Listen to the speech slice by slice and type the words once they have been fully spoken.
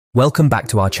Welcome back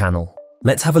to our channel.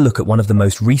 Let's have a look at one of the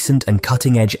most recent and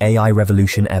cutting-edge AI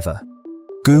revolution ever.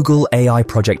 Google AI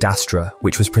Project Astra,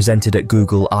 which was presented at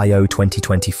Google I/O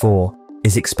 2024,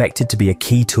 is expected to be a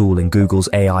key tool in Google's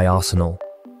AI arsenal.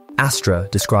 Astra,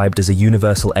 described as a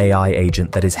universal AI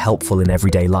agent that is helpful in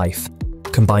everyday life,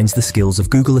 combines the skills of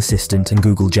Google Assistant and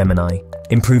Google Gemini,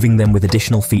 improving them with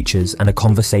additional features and a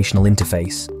conversational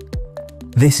interface.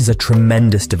 This is a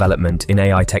tremendous development in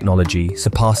AI technology,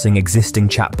 surpassing existing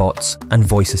chatbots and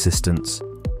voice assistants.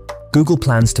 Google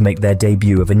plans to make their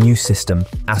debut of a new system,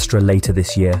 Astra, later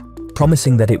this year,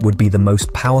 promising that it would be the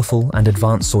most powerful and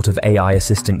advanced sort of AI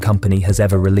assistant company has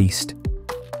ever released.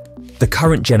 The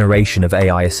current generation of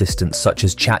AI assistants, such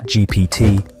as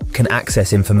ChatGPT, can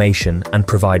access information and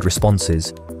provide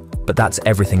responses, but that's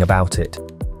everything about it.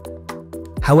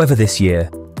 However, this year,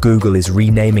 Google is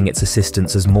renaming its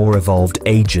assistants as more evolved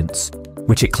agents,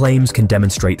 which it claims can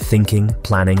demonstrate thinking,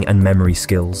 planning, and memory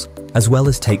skills, as well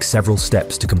as take several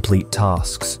steps to complete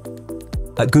tasks.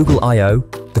 At Google I/O,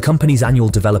 the company's annual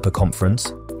developer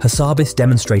conference, Hassabis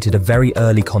demonstrated a very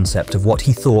early concept of what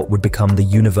he thought would become the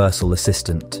universal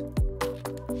assistant.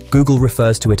 Google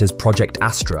refers to it as Project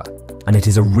Astra, and it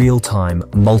is a real-time,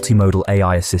 multimodal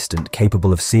AI assistant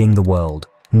capable of seeing the world,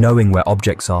 knowing where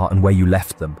objects are and where you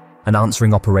left them, and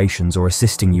answering operations or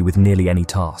assisting you with nearly any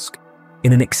task.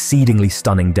 In an exceedingly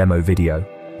stunning demo video,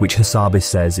 which Hassabis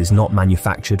says is not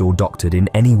manufactured or doctored in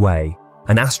any way,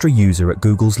 an Astra user at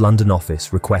Google's London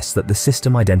office requests that the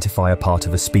system identify a part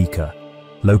of a speaker,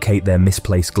 locate their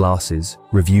misplaced glasses,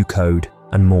 review code,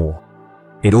 and more.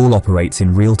 It all operates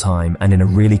in real time and in a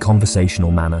really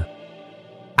conversational manner.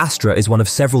 Astra is one of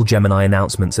several Gemini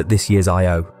announcements at this year's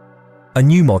I/O. A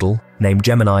new model, named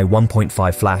Gemini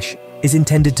 1.5 Flash, is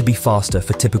intended to be faster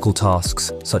for typical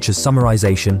tasks such as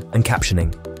summarization and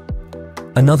captioning.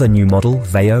 Another new model,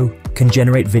 Unveil, can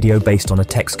generate video based on a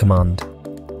text command.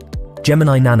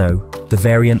 Gemini Nano, the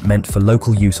variant meant for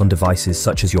local use on devices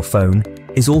such as your phone,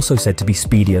 is also said to be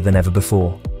speedier than ever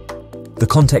before. The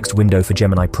context window for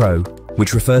Gemini Pro,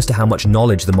 which refers to how much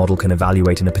knowledge the model can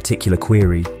evaluate in a particular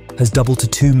query, has doubled to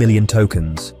 2 million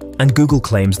tokens, and Google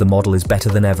claims the model is better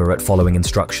than ever at following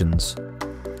instructions.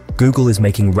 Google is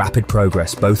making rapid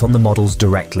progress both on the models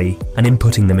directly and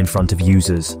inputting them in front of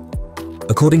users.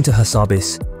 According to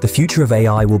Hassabis, the future of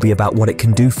AI will be about what it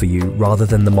can do for you rather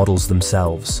than the models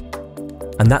themselves.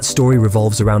 And that story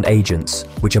revolves around agents,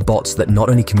 which are bots that not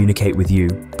only communicate with you,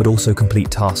 but also complete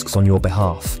tasks on your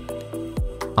behalf.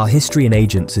 Our history in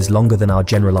agents is longer than our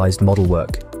generalized model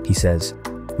work, he says,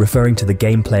 referring to the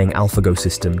game-playing AlphaGo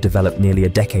system developed nearly a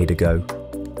decade ago.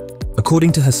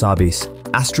 According to Hassabis,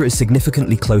 Astra is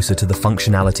significantly closer to the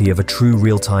functionality of a true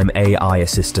real-time AI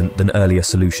assistant than earlier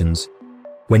solutions.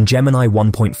 When Gemini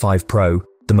 1.5 Pro,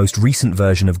 the most recent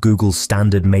version of Google's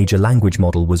standard major language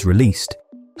model, was released,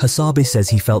 Hassabis says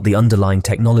he felt the underlying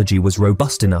technology was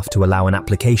robust enough to allow an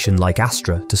application like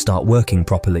Astra to start working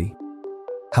properly.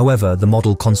 However, the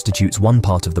model constitutes one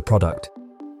part of the product.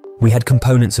 We had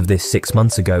components of this 6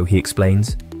 months ago, he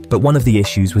explains, but one of the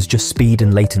issues was just speed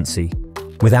and latency.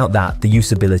 Without that, the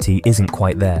usability isn't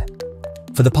quite there.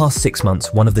 For the past 6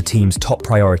 months, one of the team's top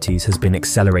priorities has been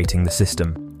accelerating the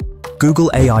system.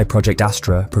 Google AI Project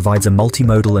Astra provides a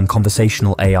multimodal and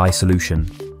conversational AI solution.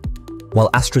 While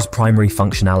Astra's primary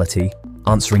functionality,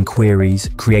 answering queries,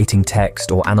 creating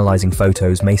text, or analyzing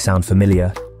photos, may sound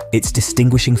familiar, its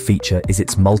distinguishing feature is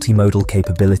its multimodal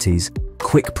capabilities,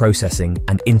 quick processing,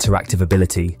 and interactive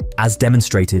ability, as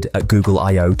demonstrated at Google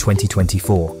I/O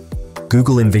 2024.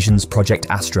 Google envisions Project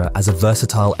Astra as a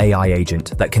versatile AI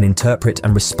agent that can interpret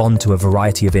and respond to a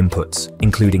variety of inputs,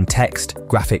 including text,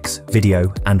 graphics,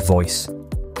 video, and voice.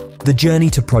 The journey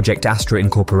to Project Astra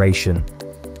incorporation.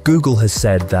 Google has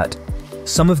said that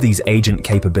some of these agent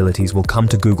capabilities will come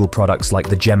to Google products like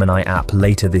the Gemini app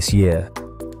later this year.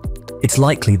 It's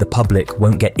likely the public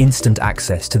won't get instant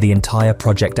access to the entire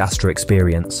Project Astra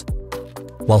experience.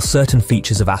 While certain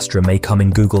features of Astra may come in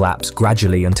Google apps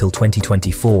gradually until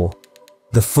 2024,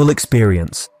 the full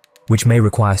experience, which may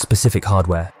require specific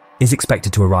hardware, is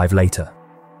expected to arrive later.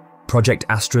 Project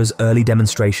Astra's early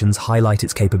demonstrations highlight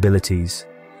its capabilities.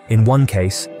 In one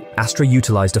case, Astra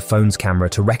utilized a phone's camera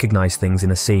to recognize things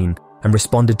in a scene and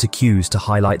responded to cues to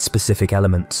highlight specific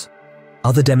elements.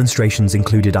 Other demonstrations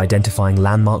included identifying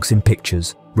landmarks in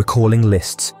pictures, recalling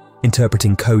lists,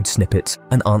 interpreting code snippets,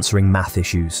 and answering math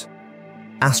issues.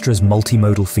 Astra's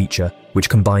multimodal feature, which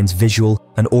combines visual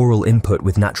and oral input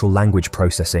with natural language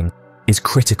processing, is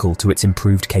critical to its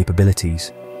improved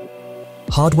capabilities.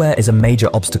 Hardware is a major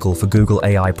obstacle for Google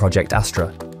AI Project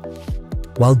Astra.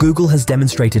 While Google has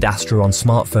demonstrated Astra on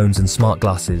smartphones and smart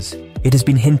glasses, it has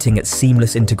been hinting at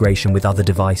seamless integration with other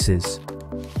devices.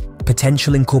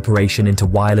 Potential incorporation into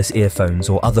wireless earphones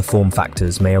or other form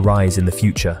factors may arise in the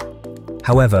future.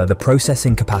 However, the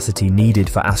processing capacity needed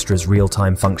for Astra's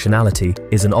real-time functionality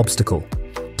is an obstacle,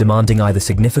 demanding either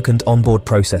significant onboard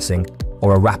processing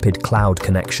or a rapid cloud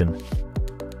connection.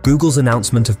 Google's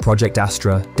announcement of Project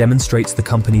Astra demonstrates the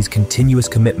company's continuous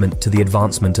commitment to the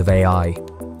advancement of AI.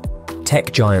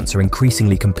 Tech giants are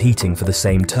increasingly competing for the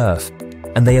same turf,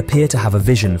 and they appear to have a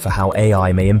vision for how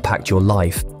AI may impact your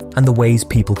life and the ways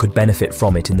people could benefit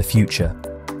from it in the future.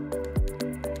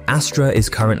 Astra is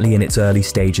currently in its early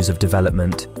stages of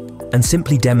development and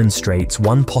simply demonstrates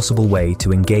one possible way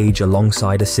to engage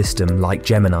alongside a system like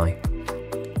Gemini.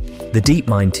 The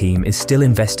DeepMind team is still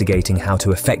investigating how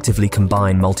to effectively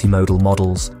combine multimodal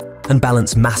models and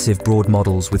balance massive broad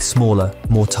models with smaller,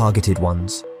 more targeted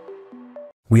ones.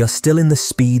 We are still in the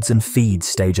speeds and feeds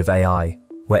stage of AI,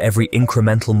 where every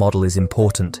incremental model is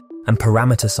important and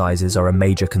parameter sizes are a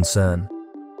major concern.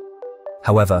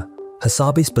 However,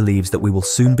 Hassabis believes that we will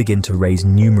soon begin to raise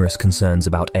numerous concerns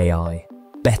about AI.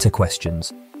 Better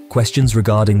questions. Questions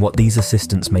regarding what these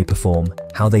assistants may perform,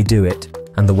 how they do it,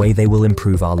 and the way they will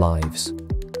improve our lives.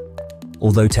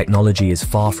 Although technology is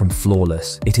far from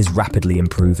flawless, it is rapidly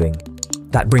improving.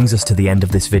 That brings us to the end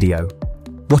of this video.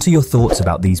 What are your thoughts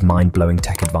about these mind-blowing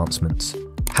tech advancements?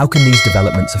 How can these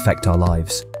developments affect our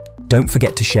lives? Don't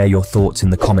forget to share your thoughts in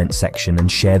the comments section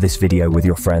and share this video with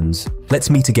your friends. Let's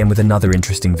meet again with another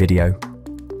interesting video.